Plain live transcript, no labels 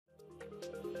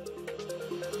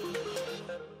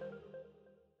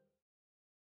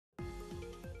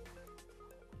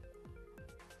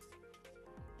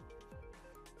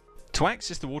To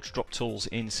access the water drop tools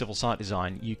in Civil Site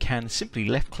Design, you can simply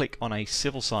left click on a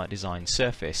Civil Site Design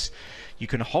surface. You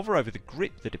can hover over the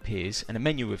grip that appears and a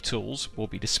menu of tools will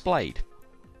be displayed.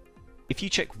 If you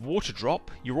check water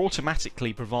drop, you're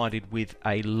automatically provided with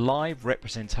a live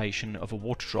representation of a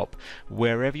water drop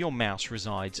wherever your mouse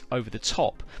resides over the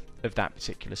top of that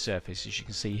particular surface. As you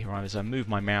can see here, as I move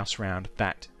my mouse around,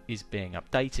 that is being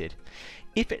updated.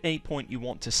 If at any point you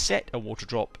want to set a water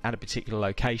drop at a particular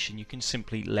location, you can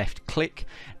simply left click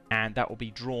and that will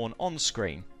be drawn on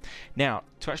screen. Now,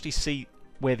 to actually see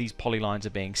where these polylines are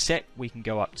being set, we can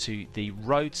go up to the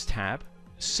Roads tab,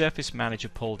 Surface Manager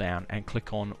pull down and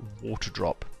click on Water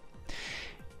Drop.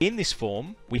 In this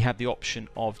form, we have the option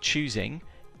of choosing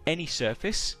any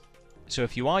surface. So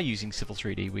if you are using Civil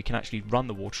 3D, we can actually run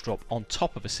the water drop on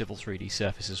top of a Civil 3D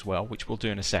surface as well, which we'll do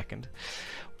in a second.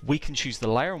 We can choose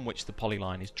the layer on which the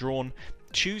polyline is drawn,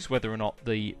 choose whether or not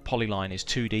the polyline is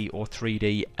 2D or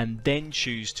 3D, and then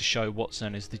choose to show what's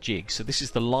known as the jig. So this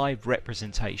is the live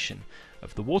representation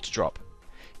of the water drop.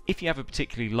 If you have a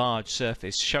particularly large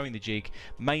surface, showing the jig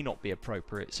may not be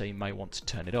appropriate, so you may want to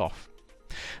turn it off.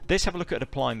 Let's have a look at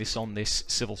applying this on this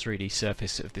Civil 3D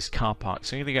surface of this car park.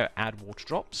 So I'm going to go Add Water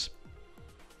Drops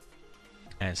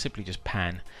and simply just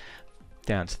pan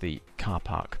down to the car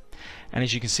park. And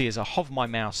as you can see, as I hover my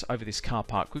mouse over this car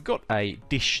park, we've got a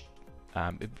dish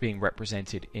being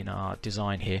represented in our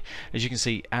design here. As you can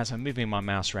see, as I'm moving my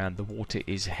mouse around, the water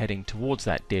is heading towards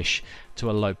that dish to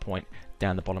a low point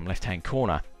down the bottom left hand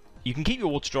corner. You can keep your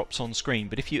water drops on screen,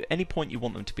 but if you at any point you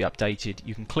want them to be updated,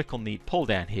 you can click on the pull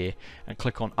down here and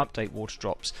click on Update Water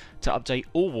Drops to update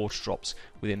all water drops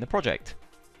within the project.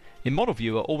 In Model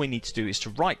Viewer, all we need to do is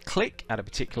to right click at a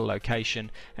particular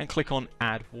location and click on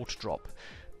Add Water Drop.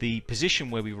 The position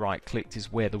where we right clicked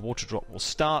is where the water drop will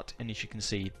start, and as you can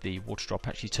see, the water drop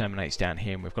actually terminates down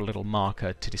here, and we've got a little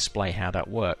marker to display how that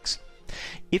works.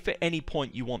 If at any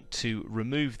point you want to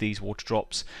remove these water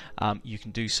drops, you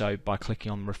can do so by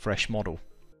clicking on Refresh Model.